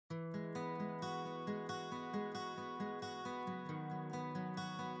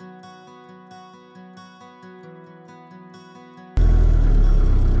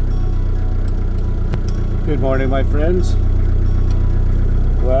Good morning, my friends.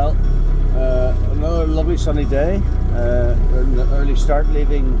 Well, another lovely sunny day. We're in the early start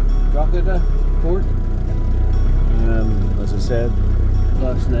leaving Drogheda port. As I said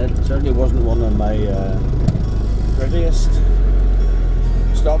last night, it certainly wasn't one of my prettiest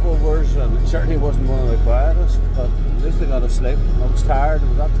stopovers, and it certainly wasn't one of the quietest, but at least I got a sleep. I was tired, I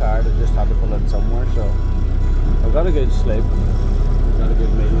was not tired, I just had to pull in somewhere, so I got a good sleep. Got a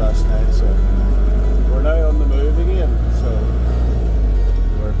good meal last night, so we're now on the move again. So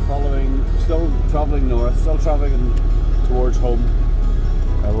we're still travelling north, still travelling towards home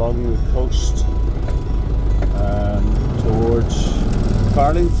along the coast, towards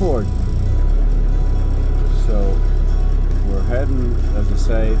Carlingford. So we're heading, as I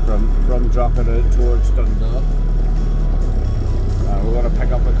say, from Drogheda towards Dundalk. We're going to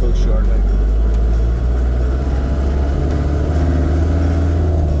pick up a coach shortly.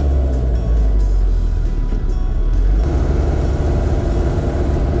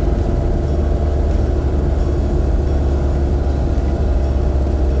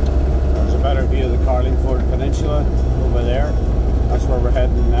 Carlingford Peninsula over there. That's where we're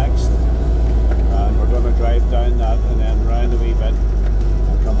heading next, and we're going to drive down that and then round a wee bit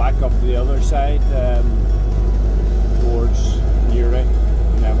and come back up to the other side towards Newry,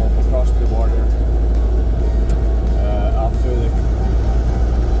 and then we'll cross the border after the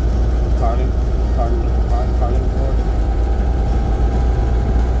Carlingford.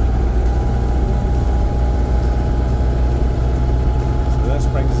 So this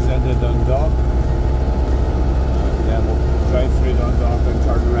brings us into Dundalk. Then we'll drive through Dundalk and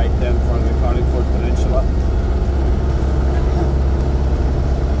turn right then for the Carlingford Peninsula.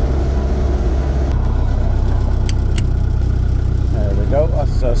 There we go,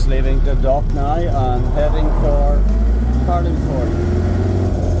 that's us leaving Dundalk now and heading for Carlingford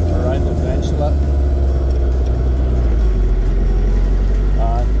around the peninsula.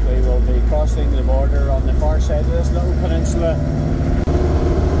 And we will be crossing the border on the far side of this little peninsula.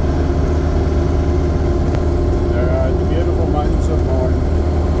 The beautiful mountains of Mourne.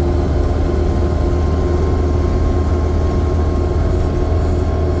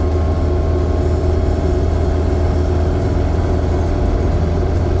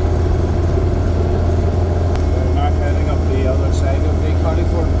 We're now heading up the other side of the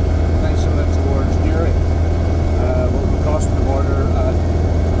Carlingford Peninsula towards Newry. We'll be crossing the border at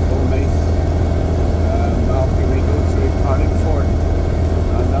Oldmeath after we go through Carlingford,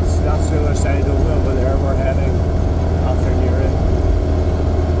 and that's the other side over there we're heading after Newry.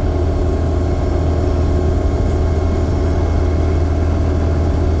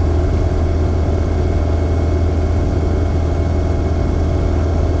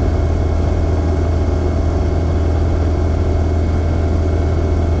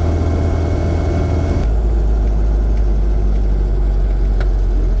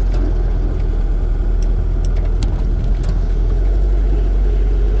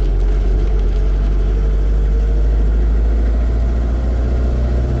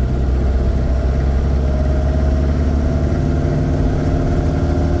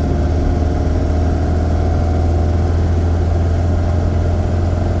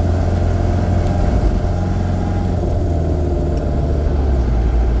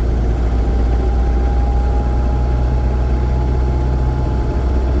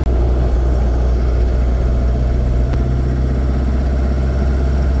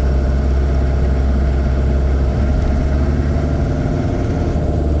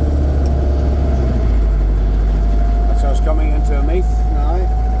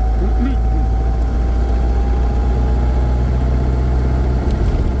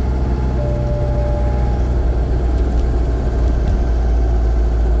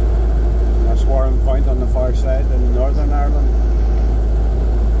 On the far side in Northern Ireland.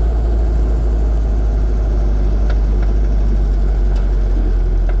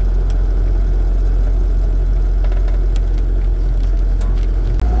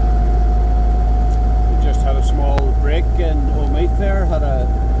 We just had a small break in Oldmeath there, had a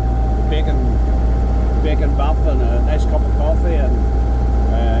bacon bap and a nice cup of coffee, and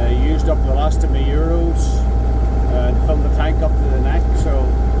used up the last of my euros and filled the tank up to the neck, so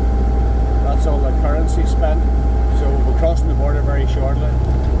that's all the currency spent. So we'll be crossing the border very shortly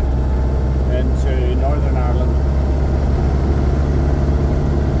into Northern Ireland.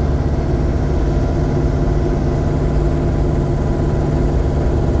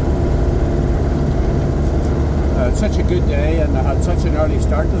 It's such a good day, and I had such an early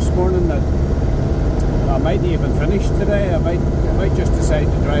start this morning that I mightn't even finish today. I might just decide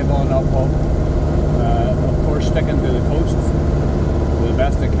to drive on up home. Of course, sticking to the coast. the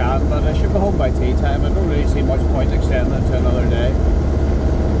best I can, but I should be home by tea time. I don't really see much point extending it to another day.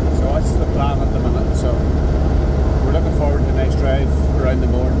 So that's the plan at the minute. So we're looking forward to the next drive around the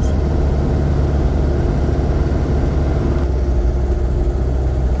moors.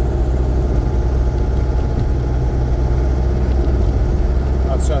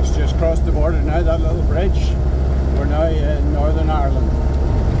 That's us just crossed the border now, that little bridge. We're now in Northern Ireland.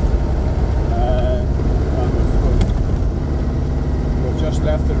 We've just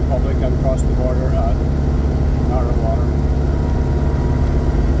left the Republic and crossed the border at Narrow Water.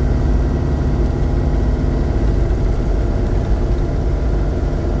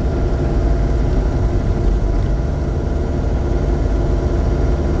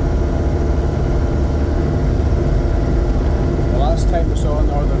 The last time we saw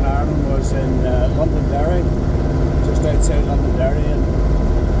Northern Ireland was in Londonderry, just outside Londonderry, and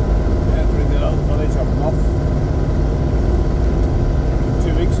entering the little village of Muff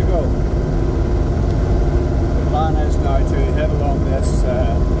 2 weeks ago. The plan is now to head along this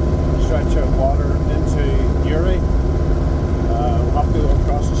stretch of water into Uri. We'll have to go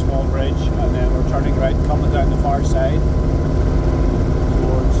across a small bridge, and then we're turning right, coming down the far side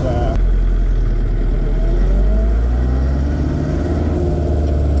towards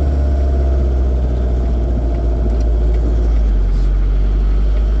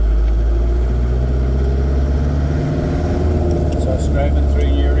driving through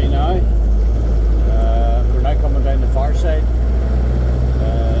Uri now. We're now coming down the far side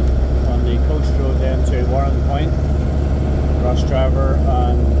on the coast road then to Warren Point, Rostraver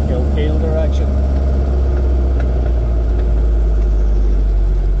and Kilkeel direction.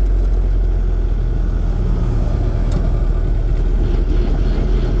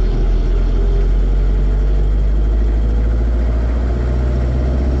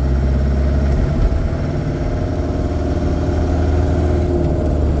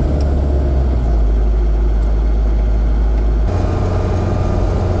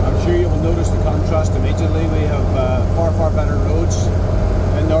 Immediately, we have far better roads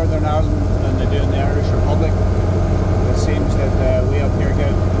in Northern Ireland than they do in the Irish Republic. It seems that we up here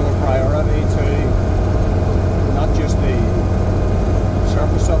give more priority to not just the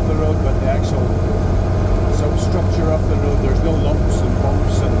surface of the road, but the actual substructure of the road. There's no lumps and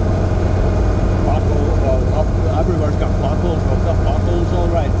bumps and potholes. Well, everywhere's got potholes. We've got potholes all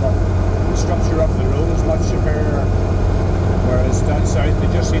right, but the structure of the road is much superior. Whereas down south they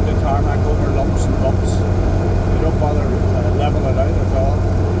just seem to tarmac over lumps and bumps. They don't bother level it out at all.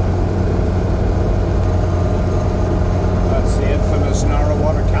 That's the infamous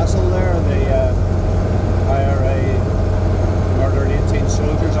Narrow-Water Castle there. The IRA murdered 18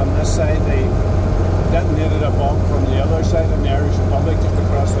 soldiers on this side. They detonated a bomb from the other side in the Irish Republic just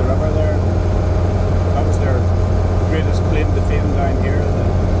across the river there. That was their greatest claim to fame down here. The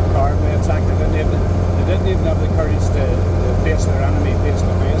cowardly attack. They didn't even have the courage to face their enemy face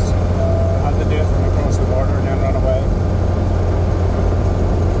to face. They had to do it from across the border and then run away.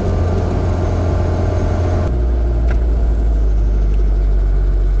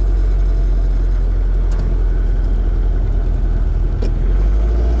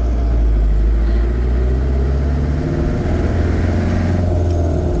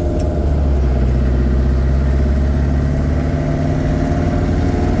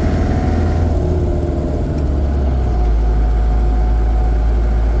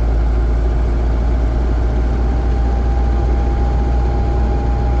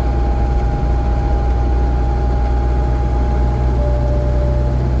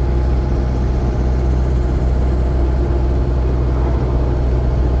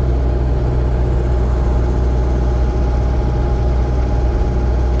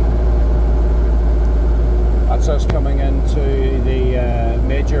 Us coming into the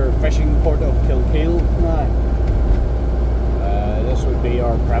major fishing port of Kilkeel now. This would be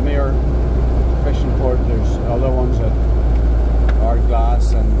our premier fishing port. There's other ones at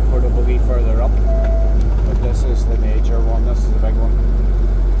Ardglass and Portoboggie further up, but this is the major one. This is the big one.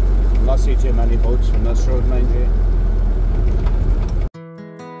 You'll not see too many boats from this road, mind you.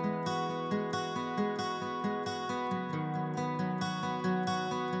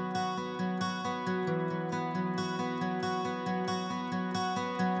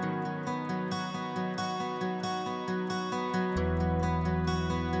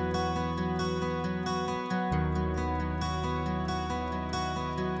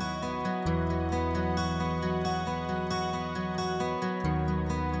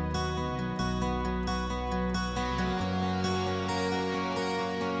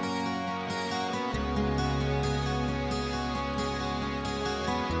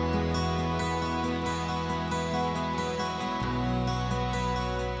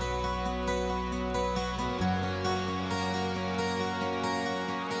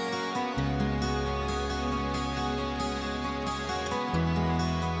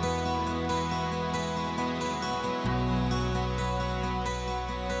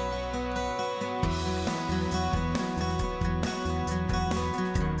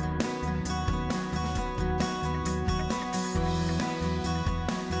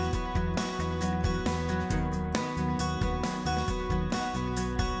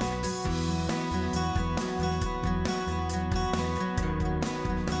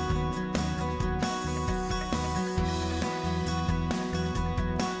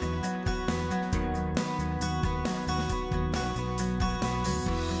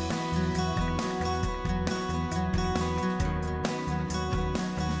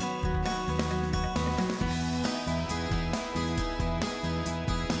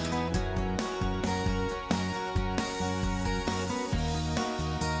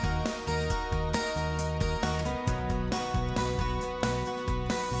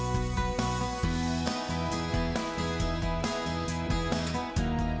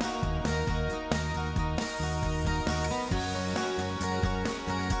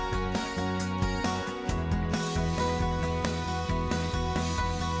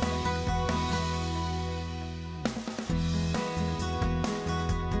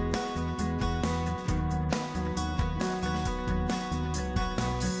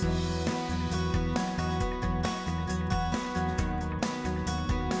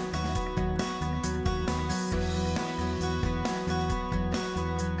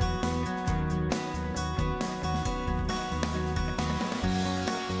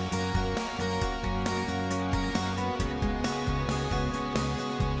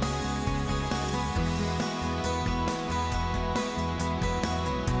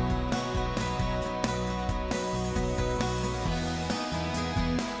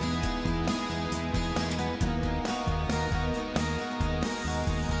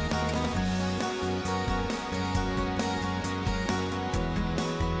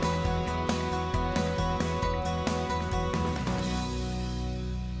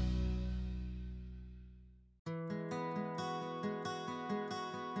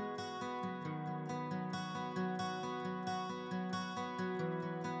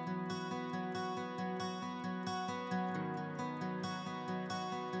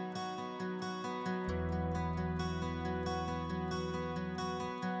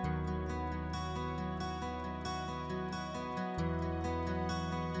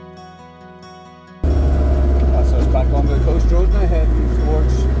 back onto the coast road now, heading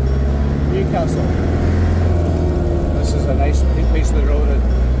towards Newcastle. This is a nice piece of the road that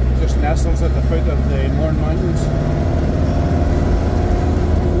just nestles at the foot of the Mourne Mountains,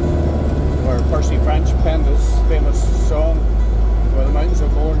 where Percy French penned his famous song, where the mountains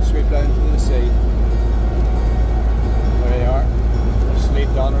of Mourne sweep down to the sea. There they are, the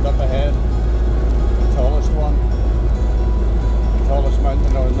Sleeve Donard up ahead, the tallest one, the tallest mountain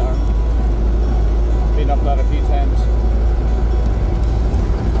in Northern Ireland. Been up that a few times.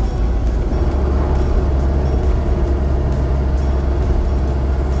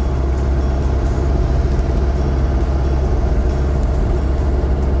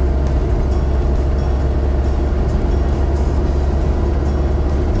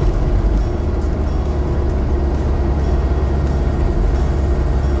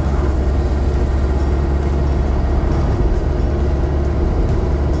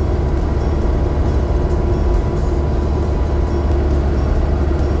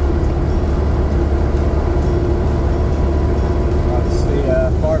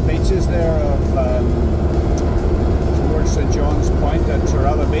 Beaches there of towards St John's Point and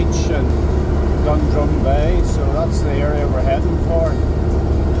Turalla Beach and Dundrum Bay, so that's the area we're heading for,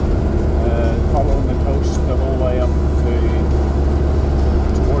 following the coast the whole way up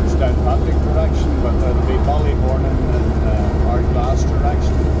towards Downpatrick direction, but there'll be Ballybourne and Ardglass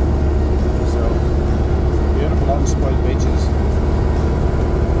direction, so beautiful unspoiled beaches.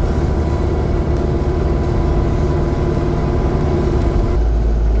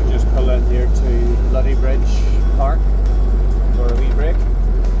 Here to Bloody Bridge Park for a wee break.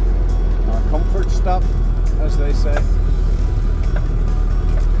 Our comfort stop, as they say.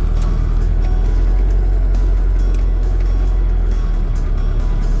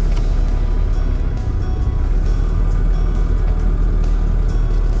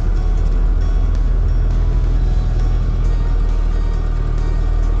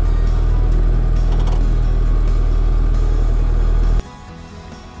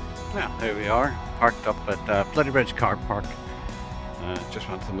 There we are, parked up at Bloody Bridge Car Park. Just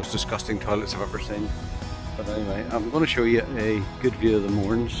went to the most disgusting toilets I've ever seen. But anyway, I'm going to show you a good view of the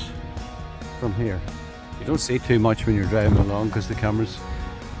Mournes from here. You don't see too much when you're driving along because the camera's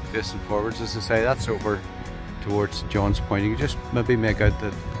facing forwards, as I say. That's over towards John's Point. You can just maybe make out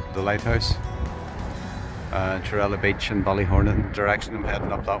the lighthouse. Turalla Beach and Ballyhorn direction. I'm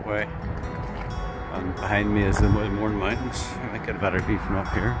heading up that way. And behind me is the Mourne Mountains. I might get a better view from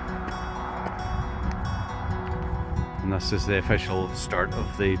up here. And this is the official start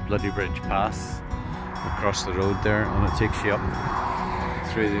of the Bloody Bridge Path across the road there, and it takes you up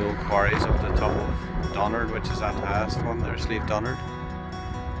through the old quarries up the top of Donard, which is that highest one there, Sleeve Donard,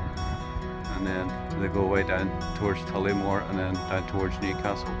 and then they go way down towards Tullymore and then down towards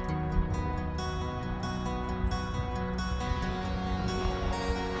Newcastle.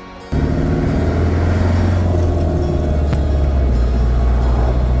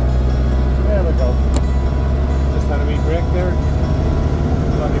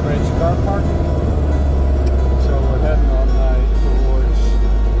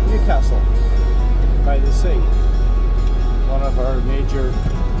 By the sea, one of our major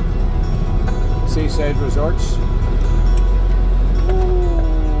seaside resorts.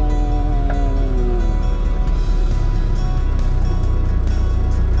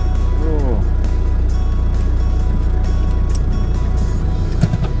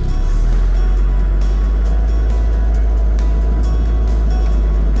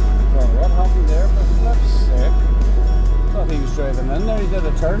 Well, what happened there, for flip's sake? I thought he was driving in there, he did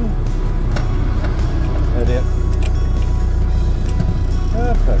a turn. Idiot.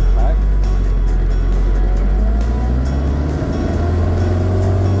 What the heck?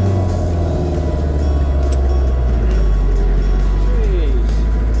 Jeez.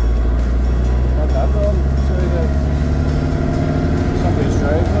 Got that wrong. Sorry, somebody's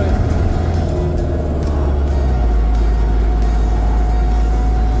driveway.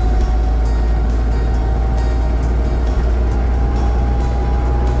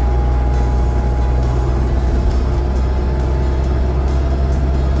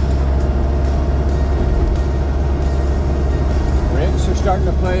 Starting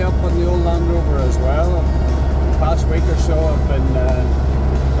to play up on the old Land Rover as well. The past week or so I've been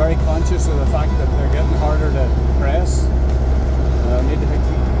very conscious of the fact that they're getting harder to press. I need to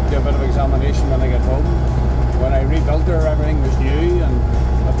do a bit of examination when I get home. When I rebuilt her, everything was new, and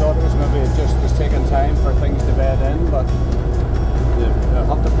I thought it was maybe it just was taking time for things to bed in, but I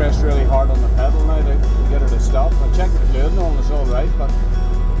have to press really hard on the pedal now to get her to stop. I checked the fluid and all, it's alright, but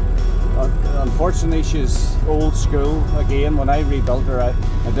Unfortunately, she's old school. Again, when I rebuilt her, I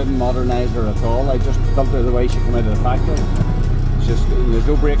didn't modernise her at all. I just built her the way she came out of the factory. There's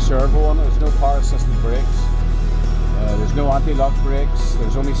no brake servo on it, there's no power assisted brakes, there's no anti-lock brakes,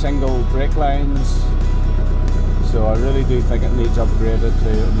 there's only single brake lines. So I really do think it needs upgraded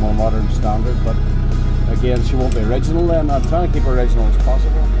to a more modern standard, but again, she won't be original then. I'm trying to keep her original as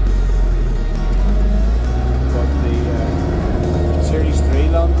possible. But the Series 3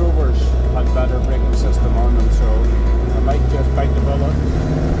 Land Rovers had better braking system on them, so I might just bite the bullet,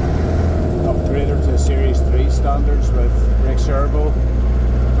 upgrade her to Series 3 standards with brake servo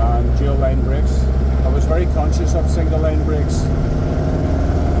and dual line brakes. I was very conscious of single line brakes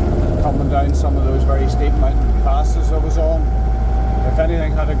coming down some of those very steep mountain passes I was on. If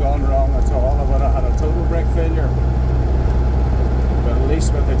anything had gone wrong at all, I would have had a total brake failure. But at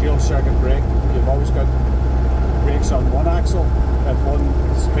least with the dual circuit brake, you've always got brakes on one axle if one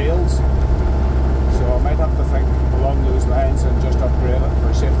fails. So I might have to think along those lines and just upgrade it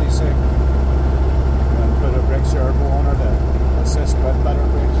for safety's sake, and put a brake servo on her to assist with better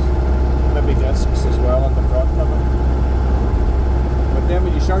brakes. Maybe discs as well at the front of it. But then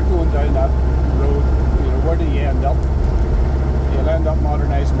when you start going down that road, you know, where do you end up? You'll end up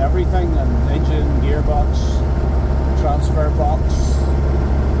modernising everything, and engine, gearbox, transfer box.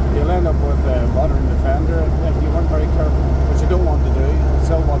 You'll end up with a modern Defender if you weren't very careful, which you don't want to do. You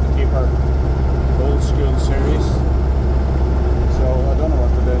still want to keep her old school series. So I don't know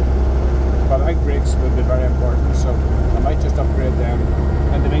what to do. But I think brakes would be very important, so I might just upgrade them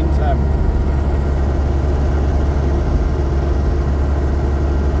in the meantime.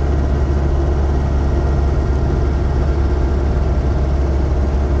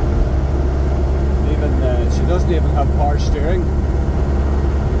 She doesn't even have power steering.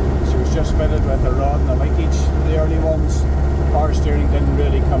 She was just fitted with a rod and a linkage, the early ones. Power steering didn't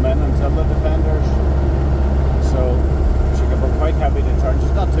really come in until the Defenders. So she can be quite heavy to turn.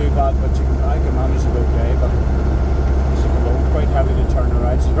 She's not too bad, but I can manage it okay, but she can be quite heavy to turn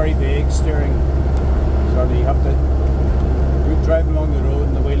around. She's very vague steering. So you have to, you're driving along the road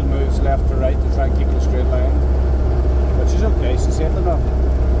and the wheel moves left to right to try and keep in a straight line. But she's okay, she's safe enough.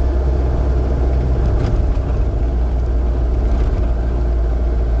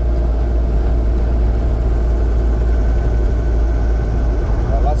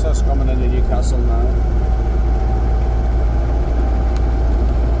 Coming into Newcastle now.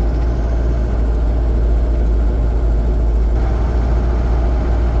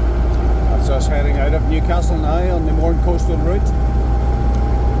 That's us heading out of Newcastle now on the Mourne coastal route.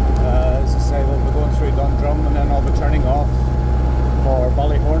 As I say, we'll be going through Dundrum and then I'll be turning off for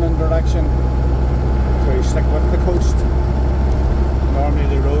Ballyhornan direction to stick with the coast. Normally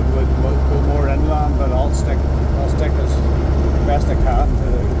the road would go more inland, but I'll stick as best I can to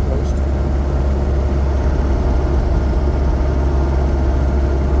the coast.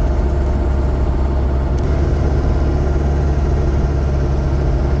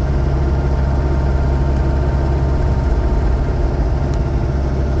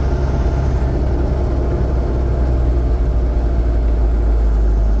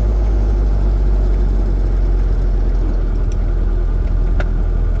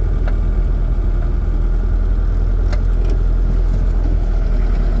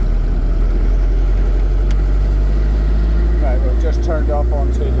 Turned off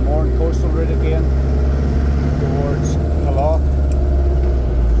onto the Mourne coastal route again towards Killock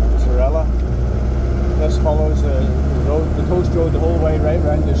and Torella. This follows the coast road the whole way right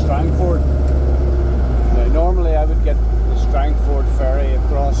round to Strangford. Now, normally I would get the Strangford ferry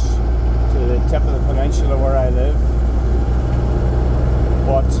across to the tip of the peninsula where I live,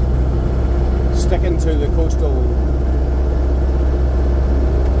 but sticking to the coastal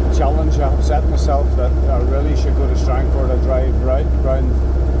challenge I have set myself that I really should go to Strangford. I drive right round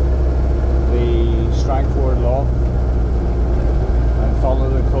the Strangford Loch and follow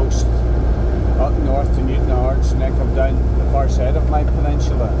the coast up north to Newton Ards and then come down the far side of my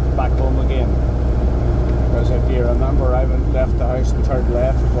peninsula back home again. Because if you remember, I left the house and turned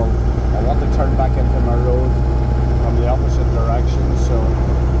left. Well, I want to turn back into my road from the opposite direction, so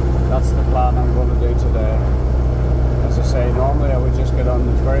that's the plan I'm going to do today. As I say, normally I would just get on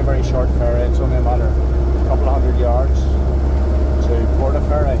this very, very short ferry. It's only a matter of a couple of 100 yards to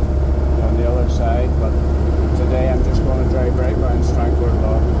Portaferry on the other side, but today I'm just going to drive right round Strangford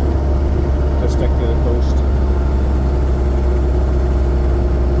Loch to stick to the coast.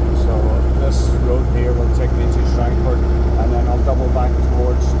 So this road here will take me to Strangford and then I'll double back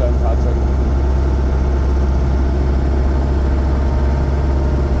towards Downpatrick.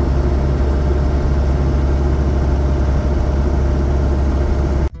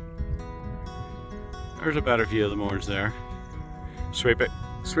 There's a better view of the moors there.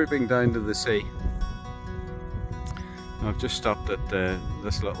 Sweeping down to the sea. I've just stopped at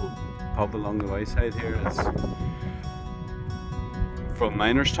this little pub along the wayside here. It's from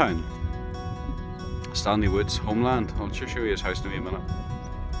Minerstown, Stanley Wood's homeland. I'll just show you his house in a minute.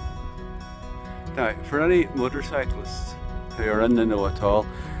 Now, for any motorcyclists who are in the know at all,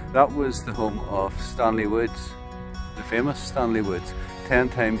 that was the home of Stanley Woods, the famous Stanley Woods, 10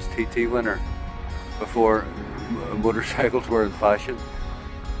 times TT winner before motorcycles were in fashion.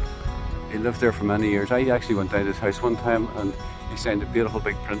 He lived there for many years. I actually went down to his house one time and he signed a beautiful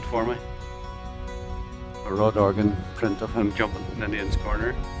big print for me. A Rod Organ print of him jumping in Indian's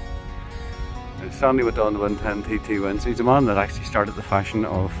corner. And Stanley went on to win 10 TT wins. He's a man that actually started the fashion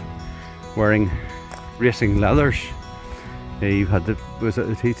of wearing racing leathers. He was at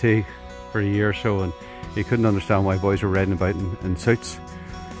the TT for a year or so and he couldn't understand why boys were riding about in suits.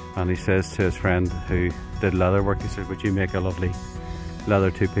 And he says to his friend who did leather work, he said, "Would you make a lovely leather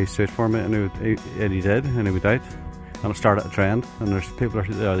two-piece suit for me?" And he did, and he went out and it started a trend, and there's people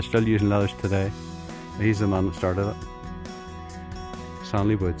they're still using leathers today. He's the man that started it.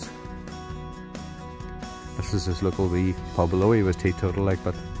 Stanley Woods. This is his local wee pub below. He was teetotal like,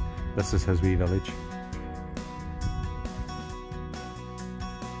 but this is his wee village.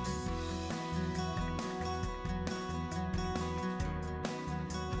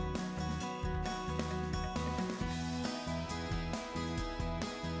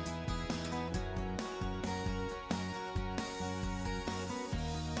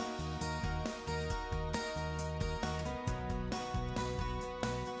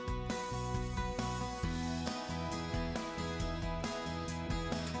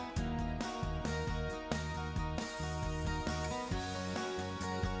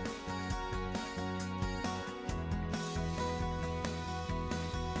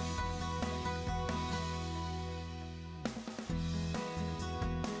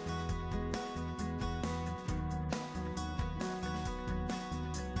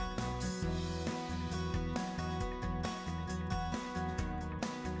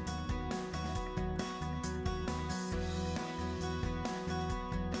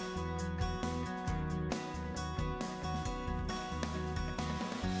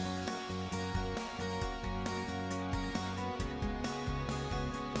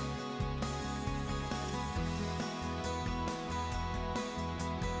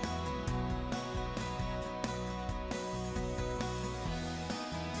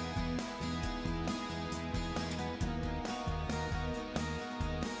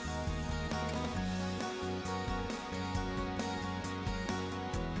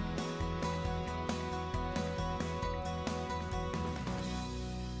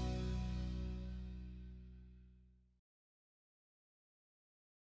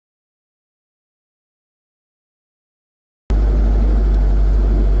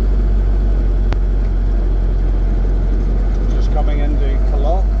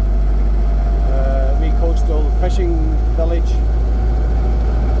 Fishing village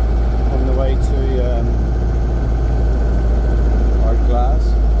on the way to Ardglass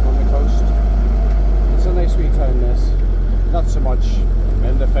on the coast. It's a nice wee town, this. Not so much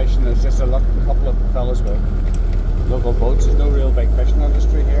into fishing, there's just a couple of fellas with local boats. There's no real big fishing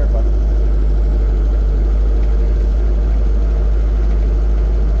industry here, but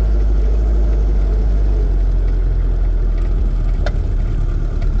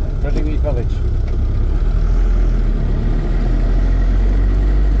pretty wee village.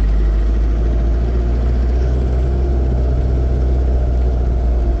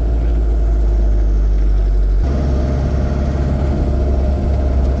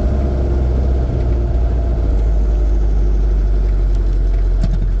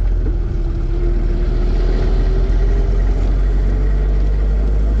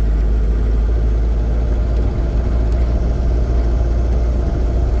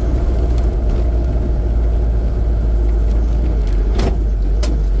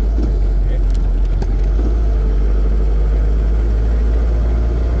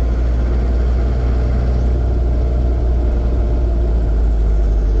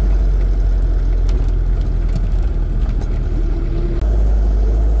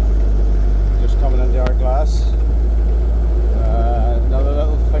 Another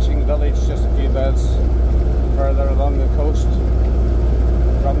little fishing village just a few beds further along the coast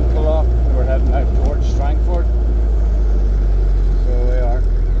from Killock. We're heading out towards Strangford. So we are.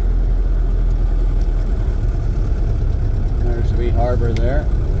 There's the wee harbour there.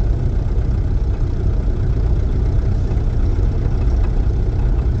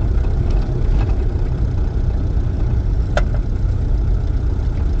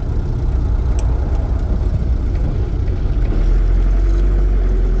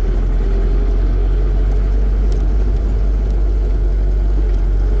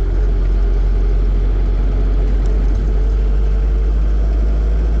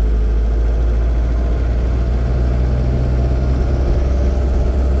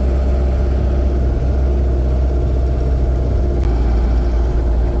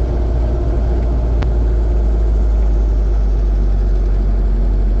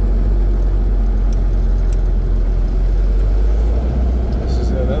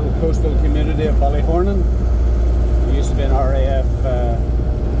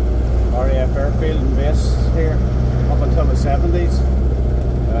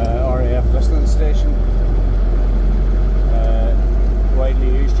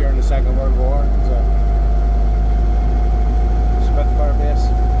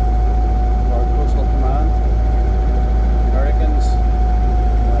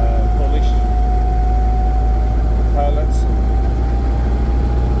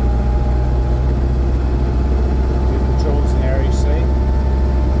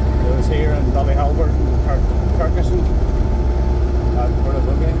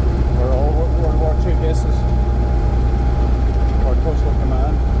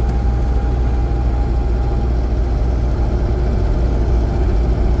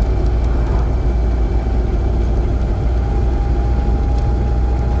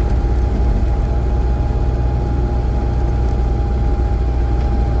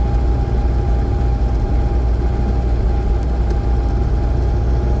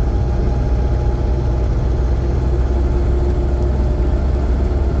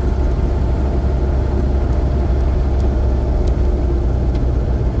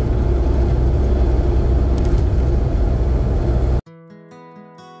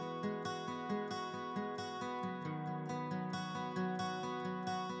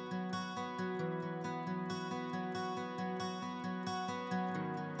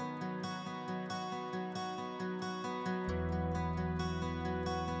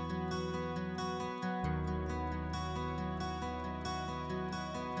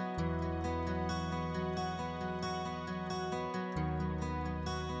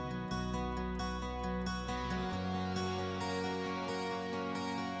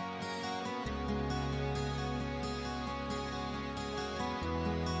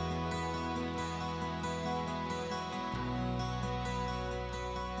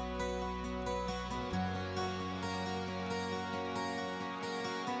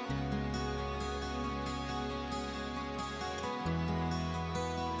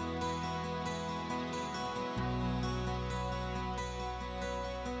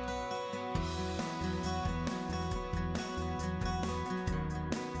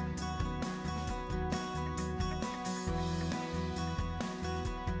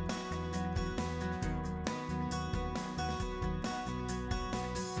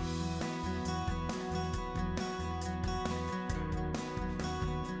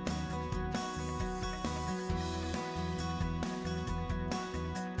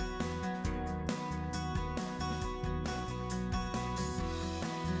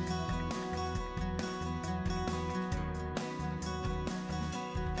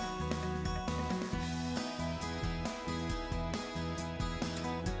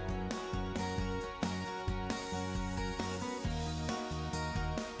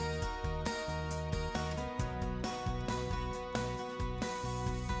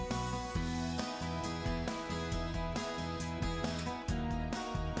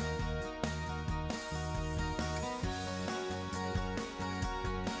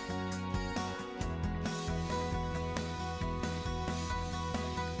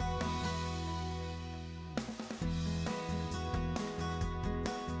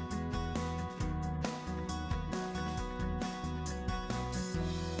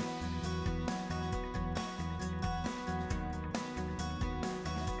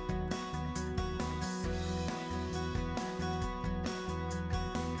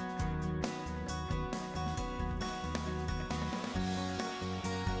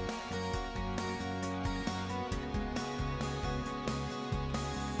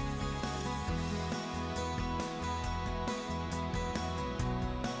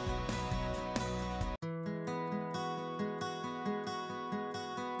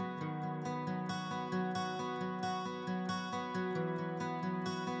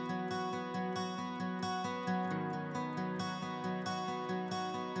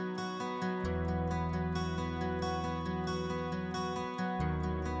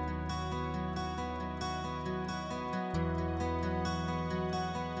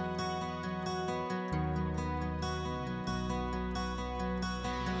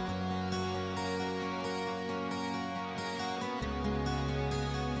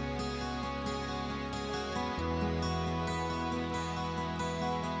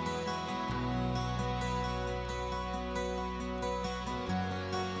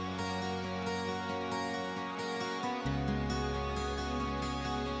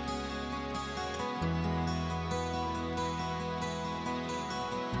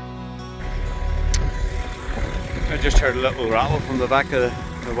 just heard a little rattle from the back of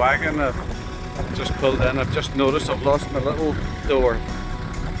the wagon. I've just pulled in. I've just noticed I've lost my little door,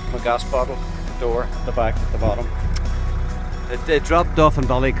 my gas bottle door at the back at the bottom. It dropped off in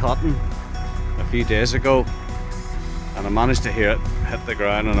Ballycotton a few days ago, and I managed to hear it hit the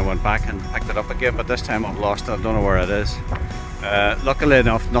ground, and I went back and picked it up again, but this time I've lost it. I don't know where it is. Luckily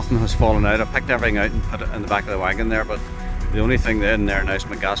enough, nothing has fallen out. I picked everything out and put it in the back of the wagon there, but the only thing in there now is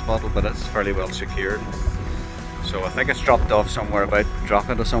my gas bottle, but it's fairly well secured. So I think it's dropped off somewhere, about drop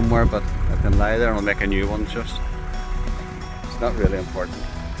it or somewhere, but I can lie there and I'll make a new one. Just, it's not really important.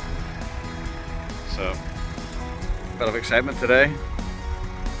 So, bit of excitement today.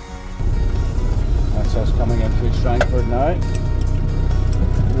 That's us coming into Strangford now.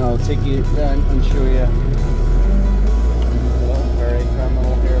 And I'll take you down and show you the little ferry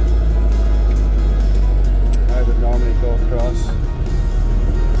terminal here. I would normally go across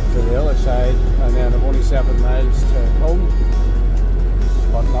to the other side, and then I'm only 7 miles to home,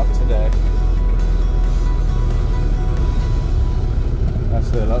 but not today. That's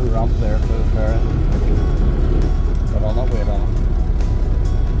the little ramp there for the ferry, but I'll not wait on it.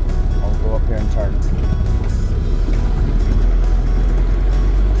 I'll go up here and turn.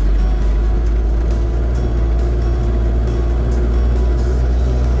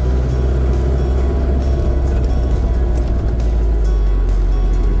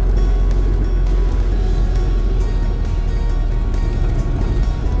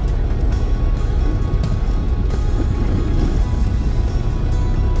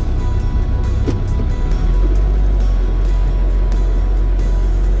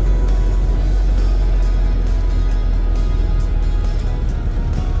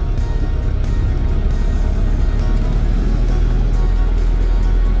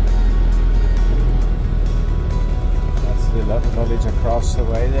 Village across the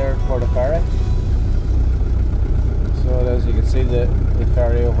way there for the ferry. So it is, you can see the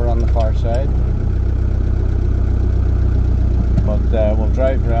ferry over on the far side. But we'll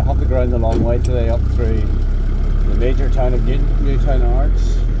drive, have to go around the long way today up through the major town of Newtown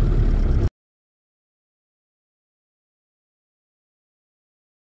Ards.